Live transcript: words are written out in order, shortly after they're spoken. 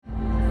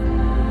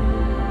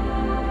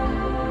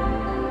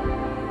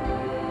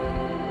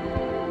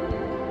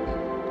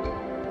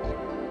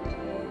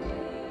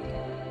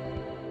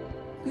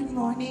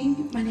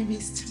morning. My name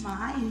is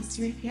Tamai, as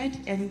you heard,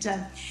 and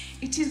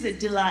it is a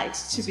delight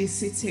to be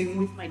sitting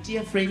with my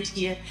dear friend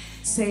here,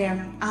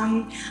 Sam.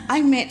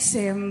 I met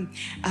Sam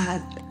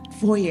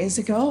 4 years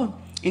ago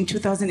in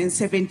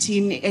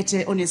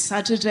 2017 on a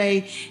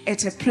Saturday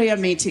at a prayer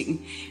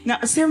meeting.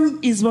 Now, Sam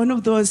is one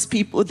of those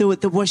people,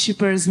 the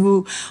worshippers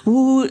who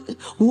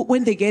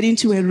when they get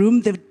into a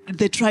room,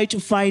 they try to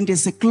find a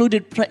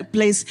secluded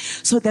place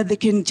so that they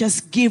can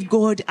just give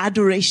God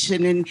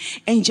adoration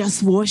and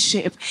just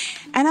worship.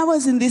 And I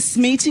was in this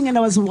meeting and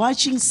I was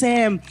watching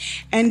Sam,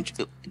 and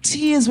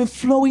tears were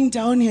flowing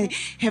down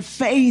her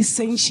face,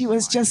 and she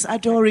was just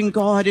adoring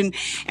God.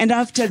 And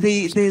after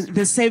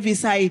the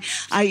service, I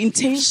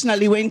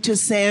intentionally went to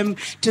Sam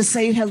to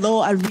say hello.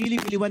 I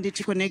really wanted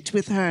to connect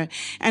with her,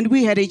 and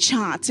we had a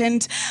chat.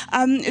 And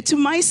to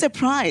my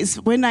surprise,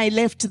 when I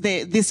left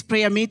this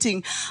prayer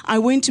meeting, I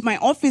went to my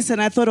office and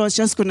I thought I was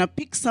just going to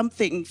pick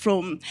something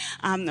from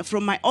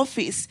my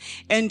office,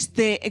 and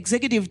the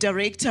executive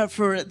director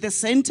for the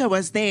center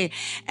was there,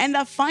 and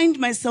I find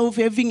myself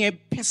having a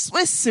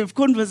persuasive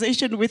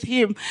conversation with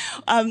him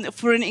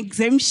for an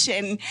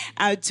exemption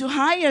to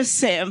hire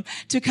Sam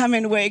to come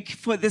and work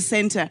for the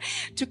center.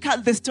 To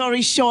cut the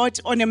story short,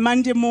 on a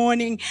Monday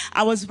morning,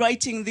 I was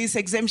writing this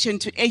exemption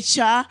to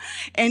HR,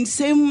 and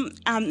Sam,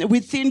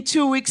 within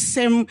 2 weeks,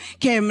 Sam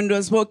came and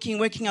was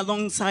working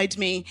alongside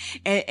me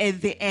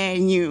at the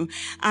ANU.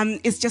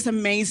 It's just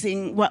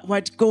amazing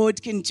what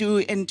God can do,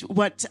 and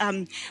what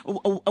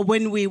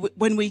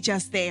when we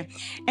just there.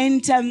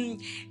 And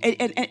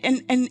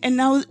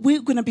now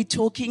we're going to be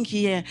talking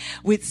here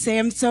with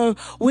Sam. So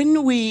when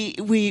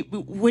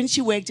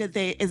she worked at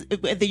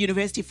the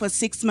university for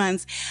 6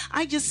 months,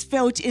 I just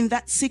felt in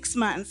that 6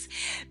 months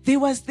there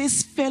was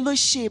this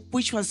fellowship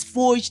which was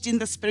forged in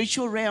the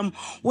spiritual realm,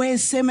 where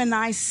Sam and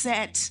I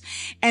sat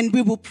and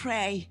we will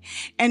pray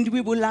and we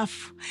will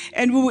laugh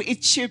and we will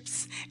eat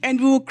chips and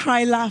we will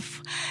cry,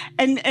 laugh,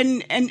 and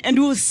we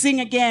will sing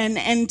again.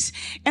 And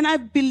I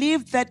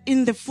believe that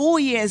in the 4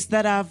 years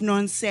that I've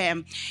known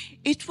Sam,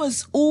 it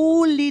was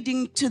all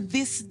leading to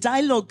this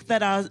dialogue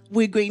that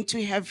we're going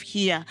to have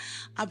here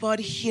about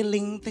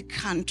healing the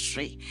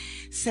country.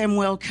 Sam,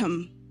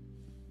 welcome.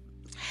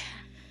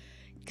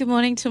 Good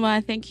morning,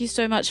 Tamai. Thank you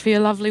so much for your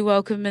lovely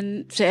welcome,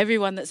 and to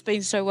everyone that's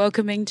been so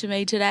welcoming to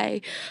me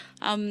today.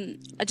 I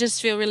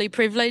just feel really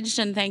privileged,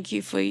 and thank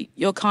you for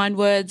your kind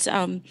words.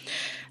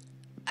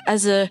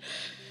 As a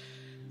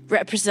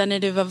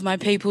representative of my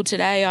people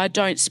today, I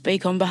don't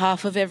speak on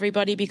behalf of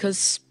everybody,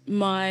 because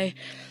my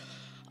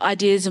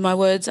ideas and my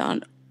words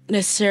aren't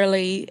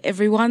necessarily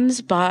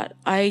everyone's, but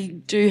I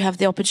do have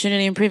the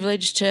opportunity and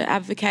privilege to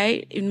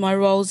advocate in my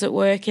roles at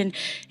work and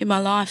in my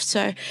life.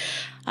 So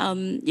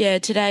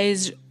today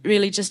is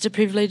really just a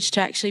privilege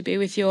to actually be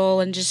with you all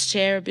and just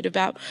share a bit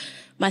about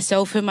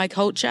myself and my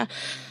culture.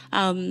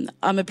 I'm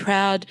a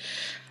proud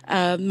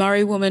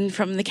Murray woman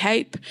from the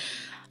Cape.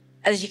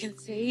 As you can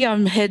see,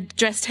 I'm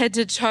dressed head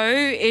to toe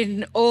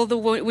in all the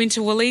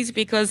winter woolies,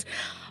 because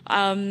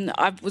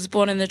I was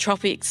born in the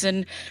tropics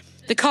and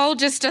the cold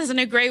just doesn't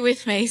agree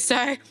with me.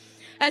 So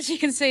as you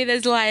can see,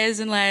 there's layers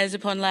and layers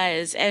upon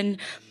layers. And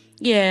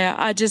yeah,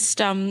 I just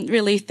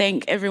really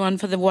thank everyone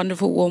for the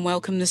wonderful warm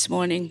welcome this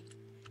morning.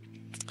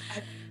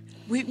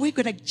 We're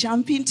going to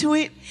jump into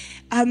it.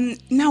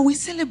 Now we're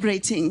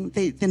celebrating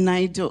the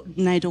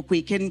NAIDOC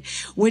week, and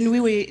when we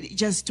were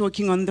just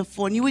talking on the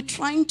phone, you were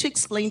trying to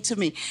explain to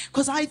me,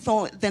 because I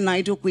thought the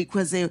NAIDOC week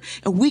was a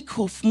week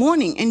of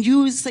mourning, and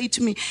you say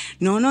to me,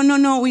 no,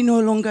 we no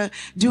longer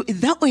do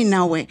it that way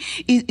now.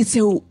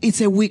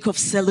 It's a week of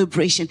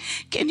celebration.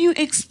 Can you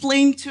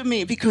explain to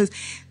me, because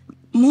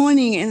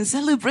mourning and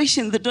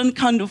celebration, they don't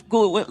kind of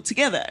go well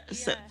together.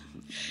 So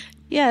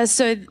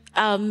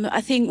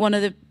I think one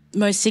of the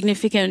most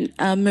significant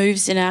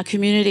moves in our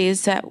community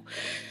is that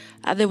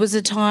there was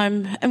a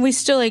time, and we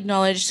still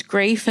acknowledge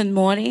grief and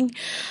mourning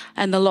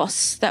and the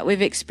loss that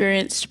we've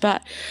experienced,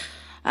 but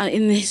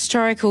in the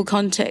historical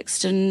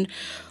context and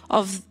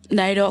of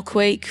NAIDOC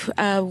week,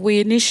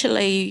 we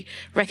initially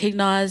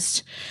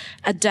recognised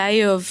a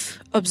day of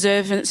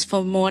observance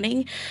for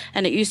mourning,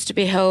 and it used to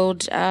be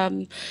held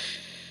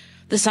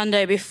the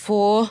Sunday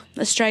before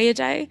Australia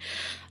Day.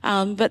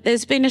 But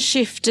there's been a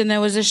shift, and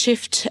there was a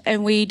shift,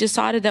 and we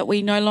decided that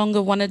we no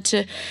longer wanted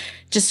to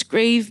just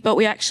grieve, but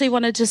we actually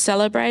wanted to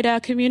celebrate our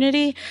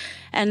community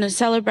and to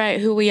celebrate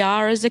who we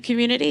are as a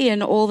community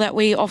and all that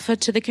we offer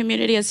to the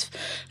community as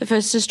the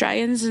First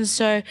Australians. And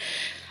so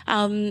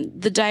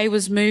the day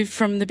was moved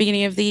from the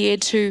beginning of the year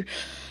to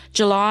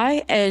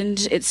July,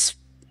 and it's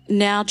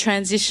now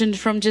transitioned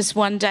from just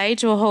one day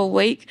to a whole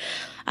week,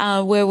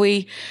 where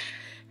we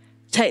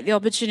take the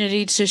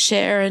opportunity to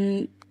share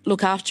and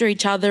look after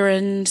each other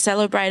and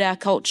celebrate our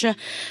culture,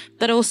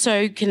 but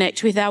also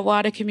connect with our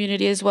wider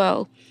community as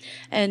well.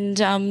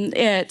 And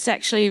it's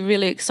actually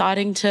really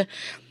exciting to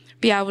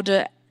be able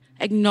to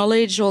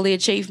acknowledge all the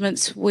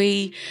achievements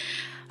we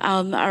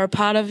are a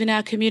part of in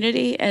our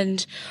community.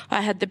 And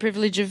I had the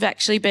privilege of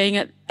actually being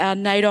at our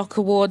NAIDOC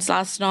Awards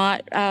last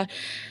night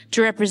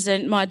to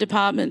represent my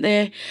department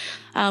there,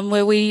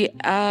 where we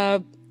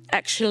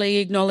actually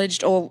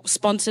acknowledged or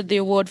sponsored the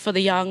award for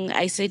the Young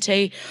ACT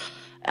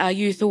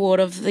Youth Award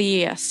of the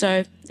Year.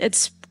 So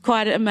it's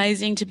quite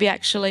amazing to be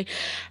actually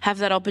have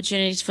that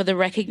opportunity for the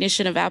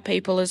recognition of our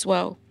people as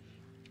well.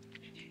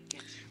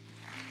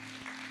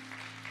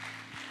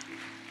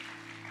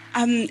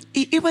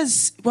 It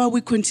was, while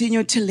we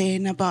continued to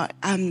learn about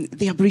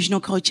the Aboriginal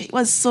culture, it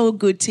was so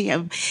good to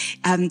have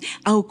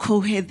our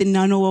co-head, the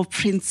Ngunnawal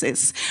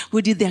Princess,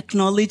 who did the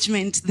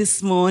acknowledgement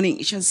this morning.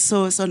 It was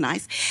so, so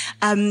nice.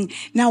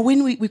 Now,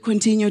 when we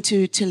continue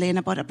to learn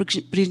about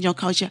Aboriginal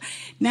culture,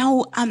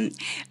 now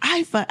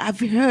I've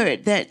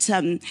heard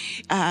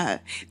that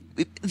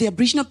the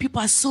Aboriginal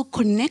people are so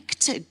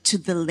connected to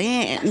the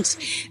land,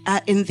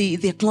 and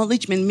the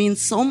acknowledgement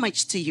means so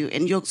much to you,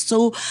 and you're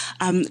so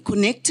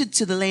connected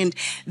to the land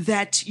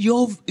that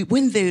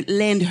when the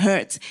land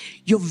hurts,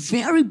 your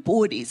very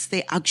bodies,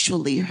 they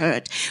actually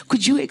hurt.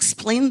 Could you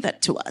explain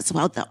that to us,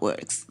 how that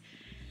works?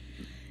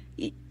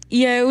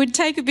 Yeah, it would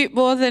take a bit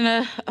more than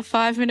a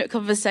 5-minute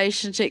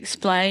conversation to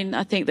explain,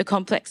 I think, the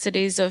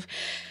complexities of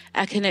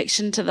our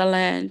connection to the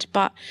land.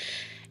 But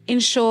in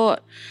short,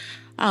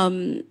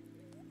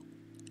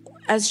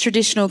 as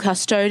traditional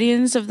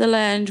custodians of the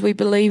land, we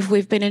believe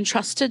we've been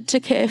entrusted to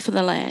care for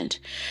the land.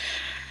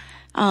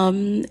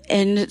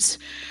 And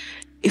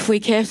if we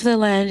care for the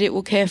land, it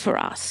will care for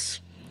us.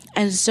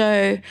 And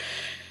so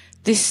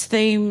this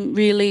theme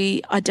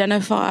really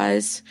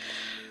identifies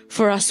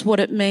for us what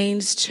it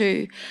means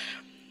to,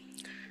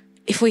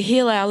 if we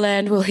heal our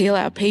land, we'll heal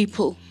our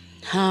people.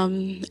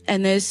 And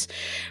there's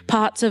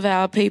parts of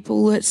our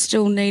people that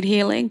still need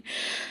healing,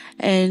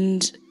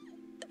 and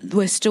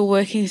we're still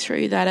working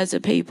through that as a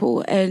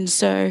people. And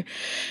so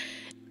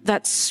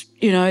that's,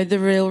 the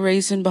real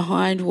reason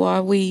behind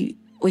why we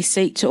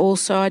seek to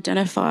also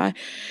identify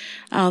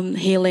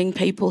healing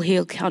people,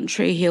 heal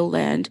country, heal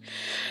land.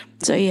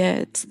 So,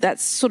 yeah,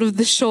 that's sort of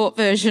the short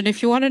version.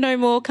 If you want to know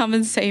more, come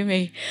and see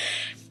me.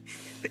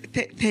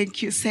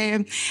 Thank you,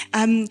 Sam.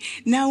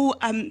 Now,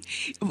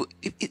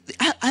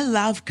 I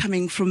love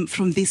coming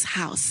from this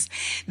house.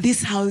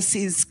 This house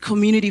is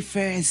community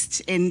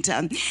first, and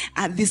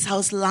this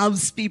house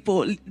loves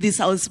people. This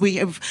house, we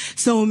have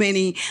so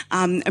many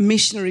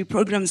missionary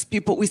programs,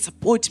 people, we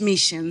support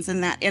missions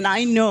and that. And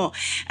I know,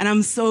 and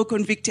I'm so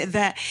convicted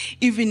that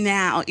even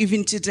now,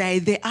 even today,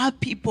 there are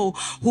people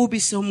who will be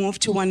so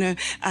moved to want to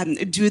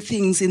do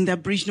things in the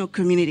Aboriginal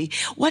community.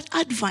 What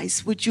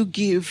advice would you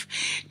give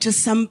to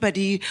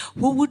somebody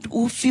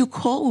who feel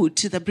called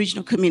to the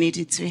Aboriginal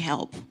community to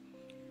help?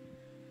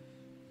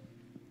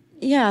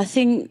 Yeah, I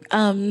think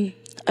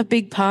a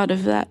big part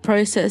of that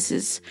process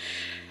is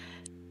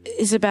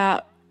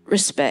about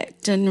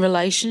respect and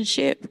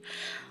relationship.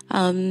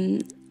 I've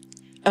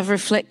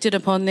reflected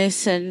upon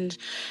this, and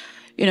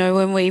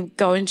when we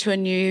go into a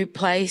new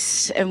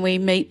place and we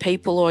meet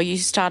people, or you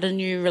start a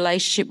new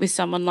relationship with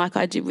someone like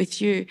I did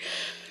with you,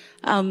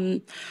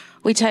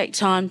 we take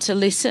time to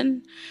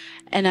listen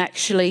and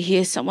actually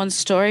hear someone's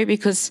story,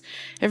 because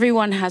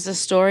everyone has a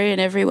story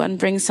and everyone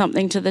brings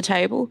something to the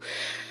table.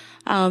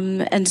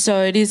 And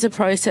so it is a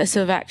process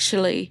of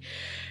actually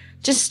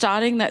just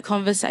starting that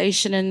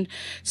conversation and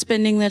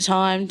spending the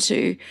time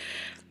to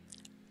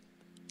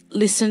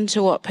listen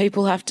to what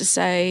people have to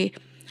say,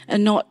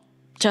 and not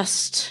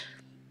just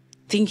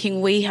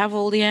thinking we have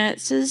all the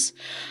answers.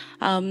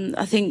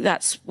 I think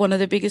that's one of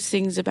the biggest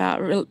things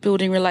about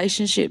building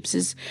relationships,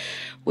 is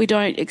we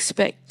don't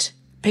expect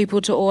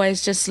people to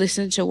always just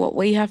listen to what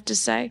we have to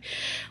say.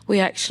 We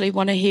actually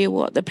want to hear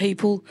what the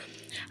people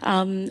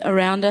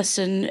around us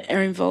and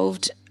are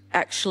involved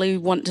actually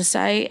want to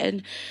say.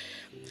 And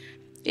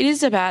it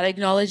is about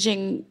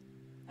acknowledging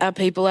our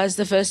people as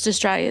the first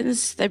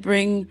Australians.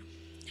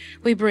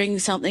 We bring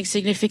something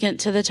significant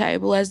to the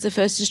table as the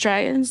first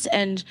Australians,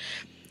 and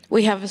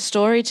we have a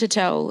story to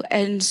tell.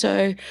 And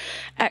so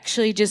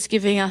actually just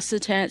giving us a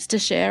chance to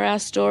share our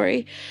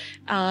story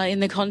in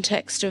the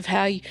context of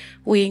how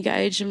we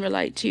engage and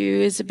relate to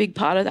you is a big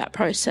part of that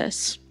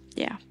process.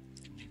 Yeah.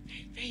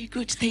 Very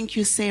good. Thank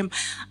you, Sam.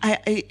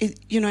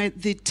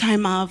 The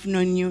time I've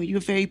known you,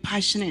 you're very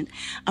passionate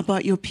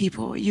about your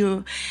people.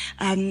 You're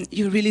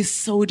really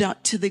sold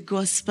out to the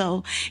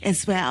gospel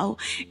as well.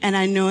 And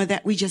I know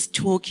that we're just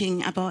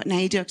talking about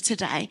NAIDOC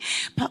today.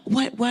 But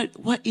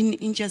what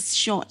in just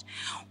short,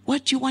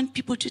 what do you want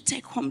people to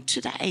take home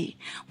today?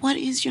 What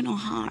is your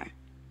heart?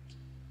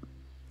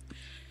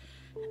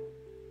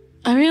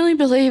 I really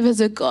believe as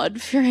a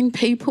God-fearing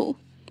people,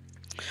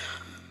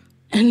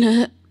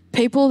 and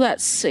people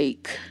that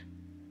seek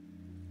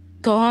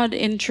God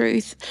in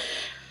truth,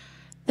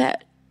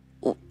 that,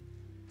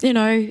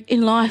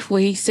 in life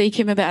we seek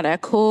him about our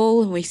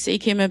call, and we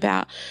seek him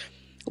about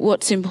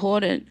what's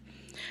important.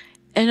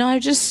 And I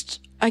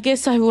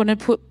guess I want to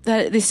put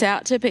this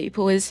out to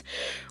people is,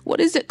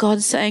 what is it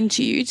God's saying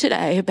to you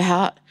today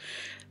about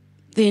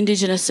the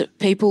Indigenous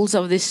peoples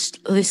of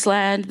this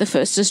land, the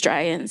first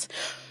Australians?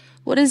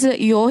 What is it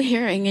you're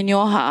hearing in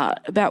your heart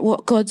about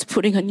what God's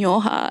putting on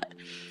your heart?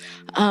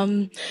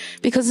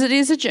 Because it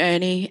is a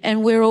journey,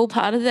 and we're all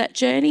part of that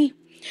journey.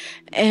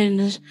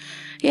 And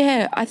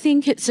yeah, I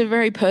think it's a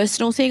very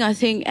personal thing. I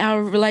think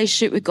our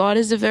relationship with God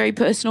is a very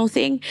personal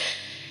thing.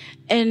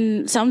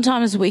 And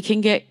sometimes we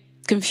can get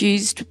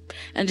confused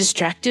and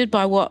distracted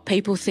by what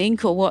people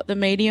think or what the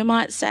media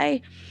might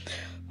say.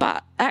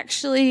 But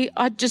actually,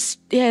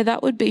 that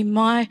would be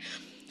I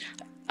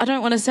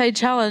don't want to say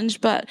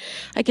challenge, but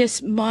I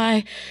guess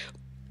my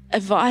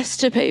advice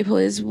to people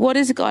is, what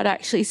is God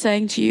actually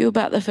saying to you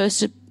about the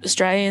first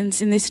Australians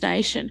in this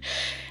nation?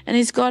 And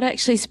is God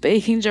actually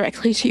speaking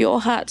directly to your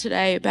heart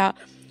today about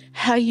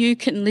how you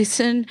can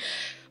listen,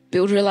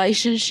 build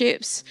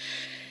relationships,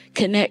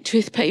 connect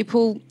with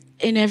people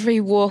in every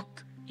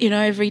walk,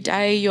 every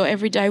day, your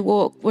everyday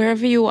walk,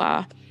 wherever you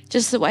are,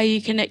 just the way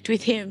you connect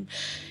with him.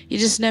 You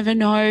just never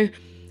know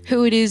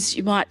who it is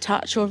you might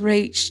touch or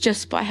reach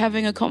just by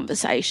having a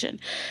conversation.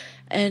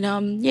 And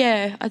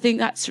I think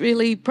that's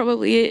really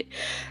probably it.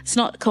 It's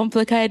not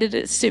complicated,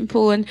 it's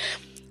simple. And,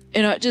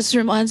 it just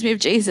reminds me of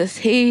Jesus.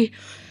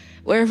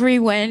 Wherever he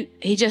went,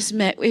 he just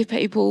met with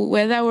people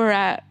where they were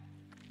at.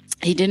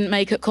 He didn't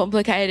make it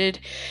complicated.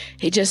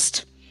 He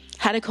just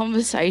had a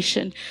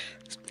conversation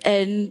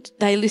and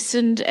they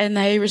listened and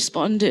they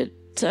responded.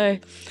 So,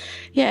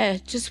 yeah,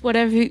 just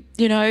whatever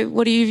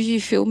you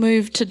feel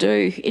moved to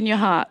do in your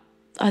heart,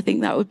 I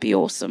think that would be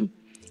awesome.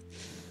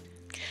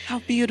 How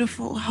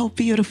beautiful, how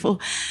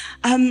beautiful.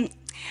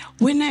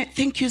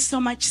 Thank you so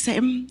much,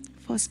 Sam,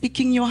 for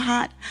speaking your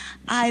heart.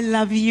 I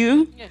love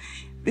you. Yeah.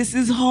 This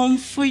is home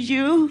for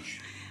you.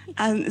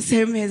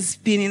 Sam has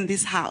been in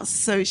this house,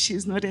 so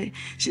she's not a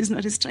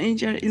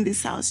stranger in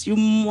this house. You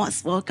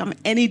most welcome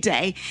any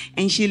day,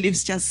 and she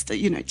lives just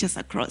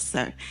across.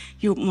 So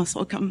you most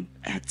welcome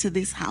to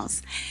this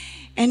house.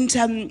 And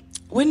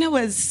when I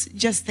was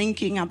just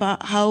thinking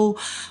about how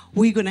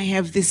we're going to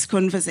have this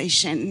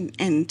conversation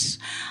and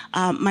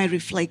my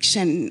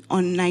reflection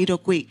on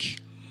NAIDOC week,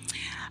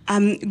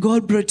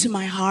 God brought to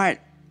my heart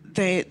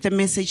the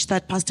message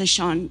that Pastor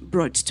Sean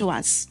brought to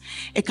us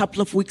a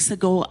couple of weeks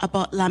ago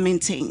about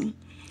lamenting.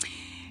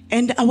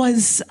 And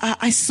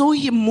I saw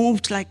him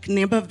moved like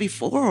never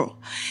before.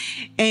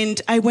 And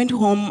I went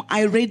home,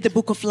 I read the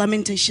book of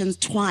Lamentations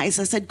twice.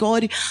 I said,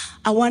 God,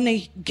 I want to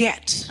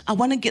get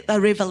the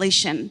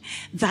revelation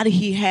that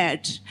he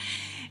had.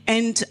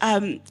 And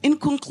in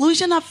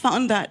conclusion, I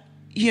found that,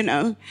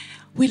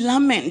 we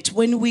lament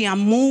when we are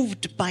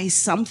moved by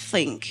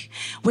something,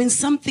 when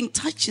something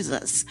touches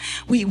us.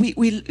 There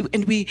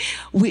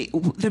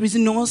is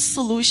no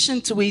solution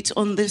to it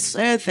on this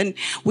earth, and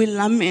we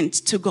lament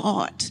to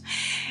God.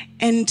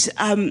 And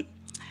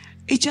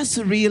it just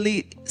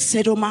really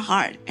settled my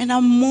heart, and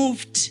I'm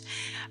moved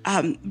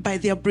by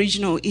the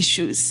Aboriginal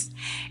issues.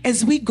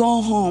 As we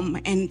go home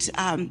and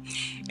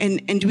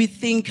we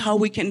think how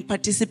we can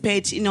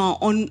participate in our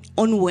own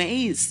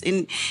ways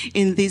in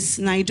this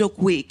NAIDOC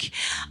week,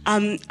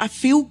 I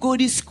feel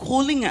God is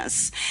calling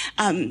us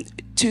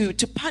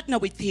to partner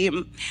with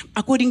him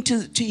according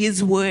to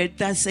his word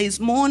that says,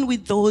 mourn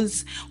with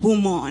those who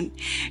mourn.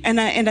 And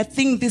I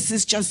think this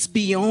is just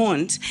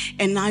beyond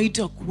a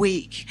NAIDOC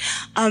week.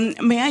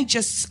 May I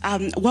just,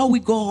 while we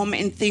go home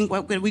and think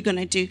what we're going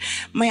to do,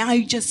 may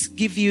I just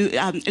leave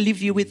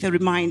you with a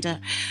reminder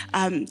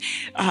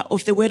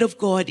of the word of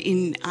God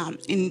in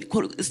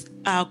Chronicles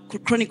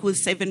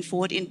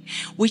 7:14,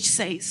 which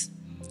says,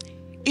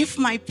 if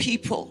my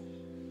people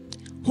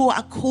who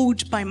are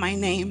called by my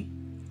name,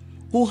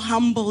 who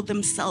humble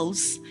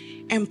themselves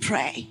and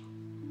pray,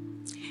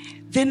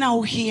 then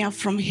I'll hear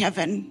from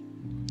heaven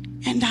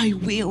and I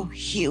will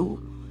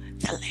heal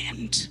the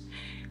land.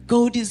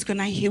 God is going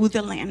to heal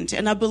the land.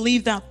 And I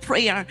believe that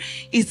prayer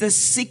is a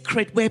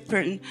secret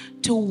weapon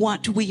to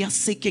what we are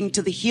seeking,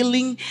 to the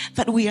healing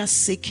that we are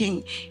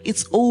seeking.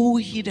 It's all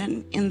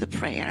hidden in the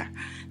prayer.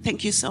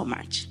 Thank you so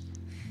much.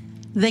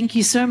 Thank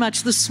you so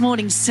much this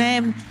morning,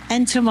 Sam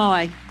and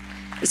Tamai.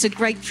 It's a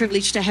great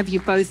privilege to have you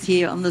both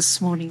here on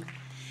this morning.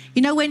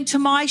 When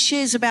Tamai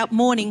shares about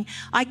mourning,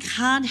 I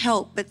can't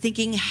help but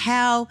thinking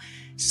how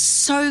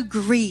so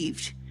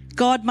grieved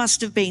God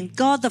must have been,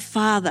 God the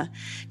Father,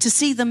 to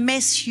see the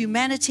mess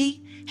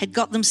humanity had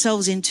got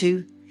themselves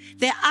into,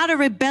 their utter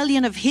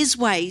rebellion of his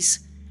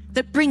ways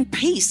that bring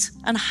peace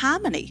and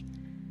harmony,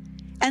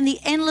 and the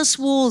endless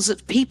walls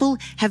that people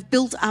have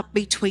built up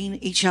between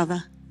each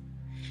other.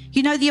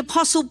 The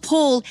Apostle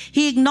Paul,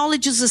 he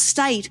acknowledges the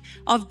state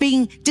of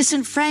being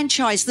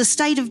disenfranchised, the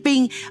state of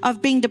being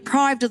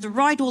deprived of the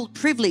right or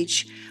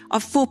privilege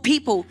for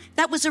people.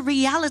 That was a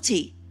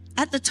reality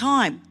at the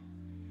time.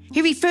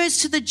 He refers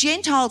to the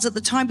Gentiles at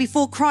the time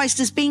before Christ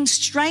as being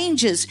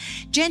strangers.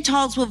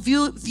 Gentiles were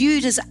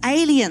viewed as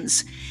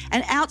aliens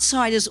and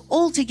outsiders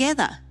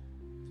altogether.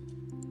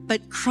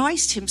 But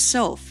Christ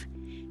himself,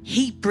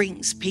 he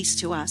brings peace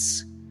to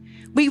us.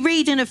 We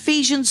read in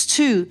Ephesians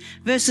 2,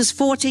 verses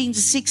 14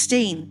 to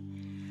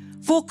 16,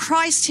 for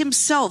Christ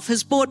himself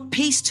has brought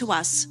peace to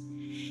us.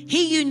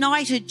 He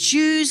united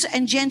Jews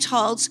and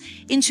Gentiles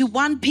into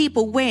one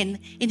people when,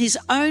 in his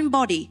own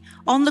body,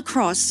 on the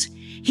cross,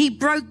 he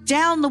broke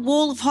down the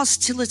wall of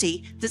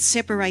hostility that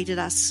separated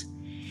us.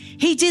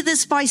 He did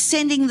this by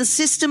ending the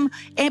system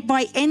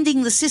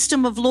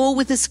of law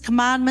with its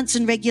commandments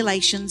and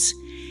regulations.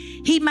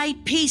 He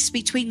made peace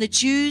between the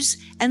Jews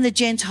and the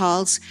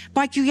Gentiles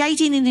by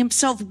creating in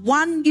himself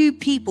one new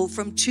people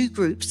from two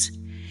groups.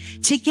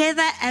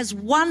 Together as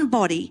one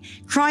body,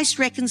 Christ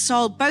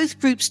reconciled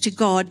both groups to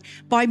God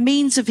by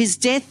means of his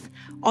death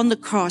on the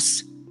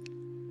cross.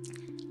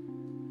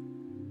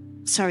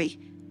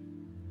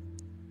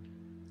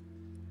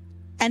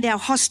 And our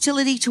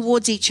hostility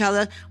towards each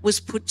other was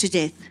put to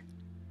death.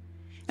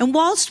 And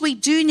whilst we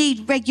do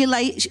need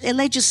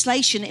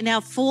legislation in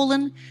our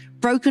fallen,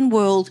 broken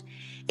world,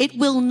 it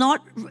will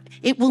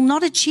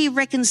not achieve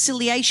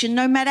reconciliation,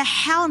 no matter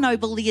how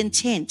noble the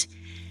intent.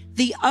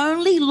 The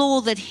only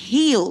law that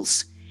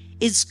heals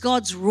is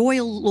God's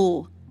royal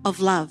law of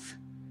love.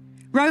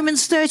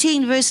 Romans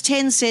 13 verse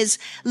 10 says,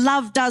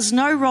 love does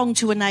no wrong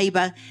to a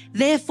neighbor.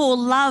 Therefore,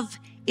 love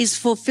is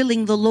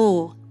fulfilling the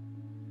law.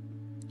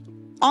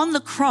 On the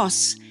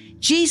cross,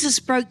 Jesus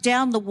broke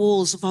down the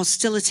walls of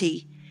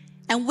hostility,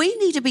 and we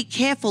need to be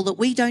careful that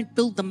we don't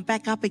build them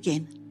back up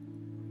again.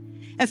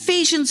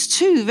 Ephesians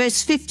 2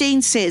 verse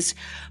 15 says,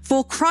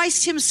 for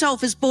Christ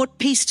himself has brought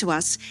peace to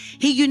us.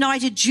 He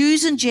united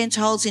Jews and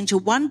Gentiles into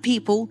one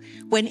people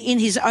when in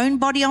his own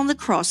body on the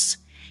cross,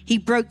 he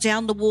broke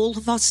down the wall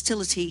of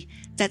hostility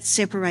that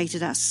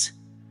separated us.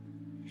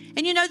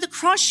 And you know, the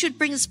cross should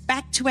bring us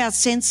back to our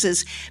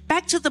senses,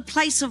 back to the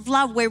place of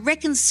love where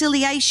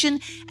reconciliation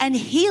and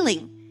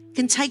healing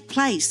can take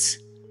place.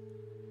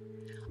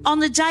 On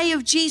the day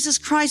of Jesus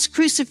Christ's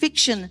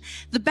crucifixion,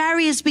 the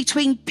barriers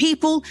between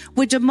people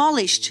were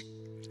demolished,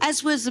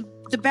 as was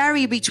the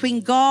barrier between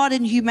God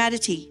and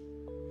humanity.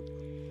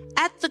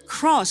 At the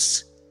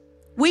cross,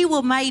 we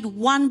were made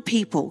one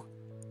people.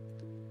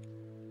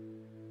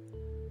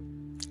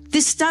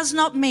 This does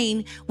not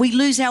mean we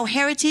lose our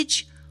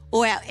heritage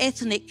or our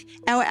ethnic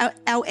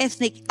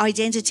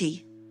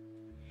identity.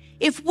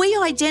 If we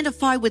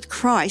identify with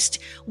Christ,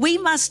 we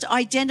must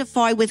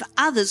identify with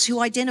others who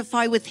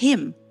identify with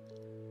him.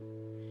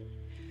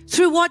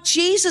 Through what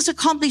Jesus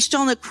accomplished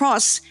on the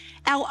cross,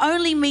 our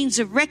only means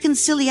of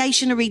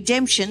reconciliation and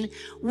redemption,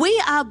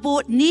 we are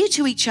brought near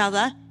to each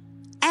other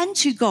and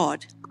to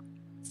God.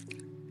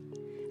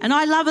 And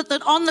I love it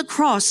that on the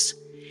cross,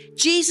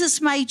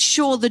 Jesus made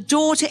sure the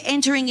door to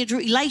entering into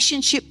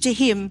relationship to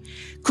him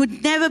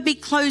could never be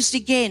closed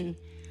again.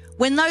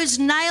 When those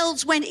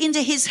nails went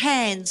into his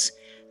hands,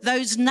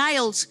 those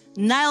nails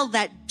nailed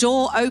that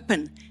door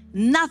open.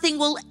 Nothing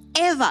will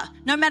ever,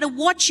 no matter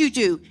what you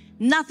do,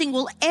 nothing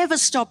will ever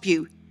stop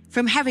you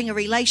from having a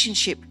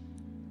relationship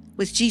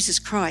with Jesus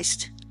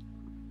Christ.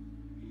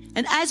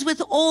 And as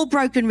with all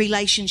broken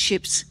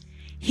relationships,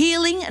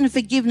 healing and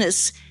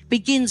forgiveness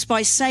begins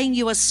by saying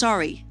you are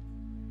sorry.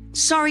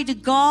 Sorry to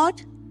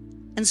God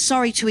and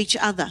sorry to each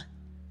other.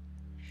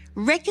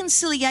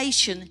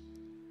 Reconciliation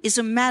is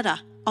a matter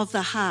of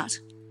the heart.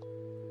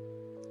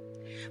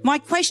 My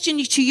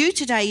question to you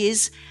today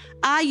is,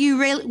 are you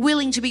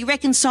willing to be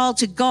reconciled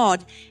to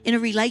God in a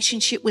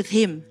relationship with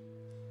him?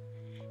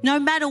 No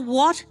matter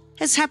what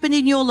has happened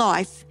in your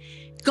life,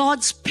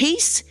 God's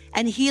peace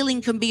and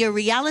healing can be a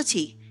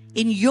reality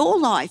in your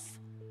life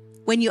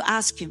when you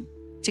ask him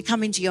to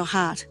come into your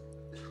heart.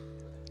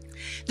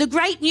 The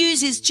great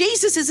news is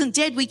Jesus isn't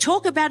dead. We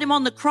talk about him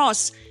on the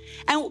cross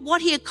and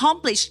what he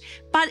accomplished,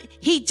 but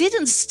he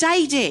didn't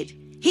stay dead.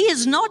 He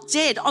is not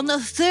dead. On the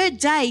third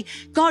day,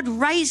 God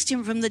raised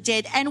him from the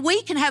dead, and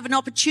we can have an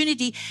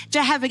opportunity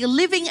to have a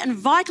living and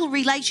vital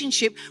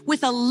relationship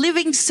with a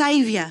living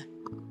Savior.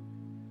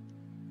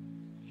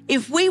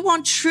 If we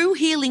want true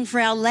healing for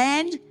our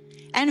land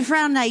and for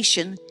our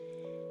nation,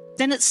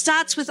 then it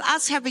starts with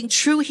us having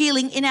true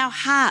healing in our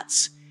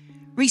hearts,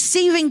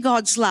 receiving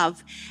God's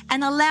love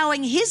and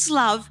allowing his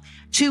love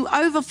to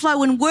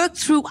overflow and work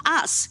through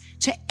us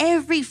to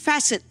every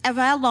facet of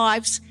our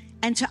lives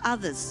and to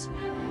others.